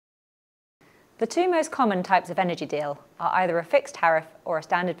The two most common types of energy deal are either a fixed tariff or a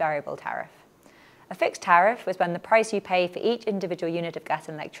standard variable tariff. A fixed tariff is when the price you pay for each individual unit of gas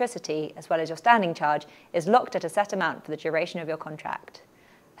and electricity, as well as your standing charge, is locked at a set amount for the duration of your contract.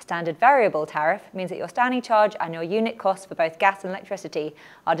 A standard variable tariff means that your standing charge and your unit costs for both gas and electricity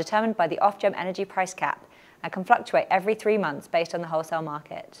are determined by the Ofgem energy price cap and can fluctuate every 3 months based on the wholesale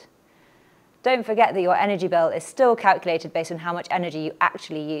market. Don't forget that your energy bill is still calculated based on how much energy you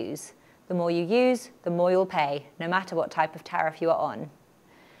actually use. The more you use, the more you'll pay, no matter what type of tariff you are on.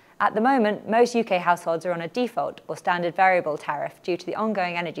 At the moment, most UK households are on a default or standard variable tariff due to the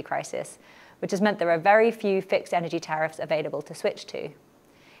ongoing energy crisis, which has meant there are very few fixed energy tariffs available to switch to.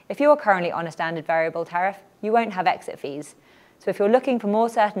 If you are currently on a standard variable tariff, you won't have exit fees. So if you're looking for more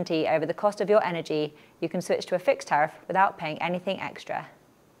certainty over the cost of your energy, you can switch to a fixed tariff without paying anything extra.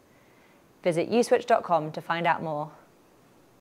 Visit uswitch.com to find out more.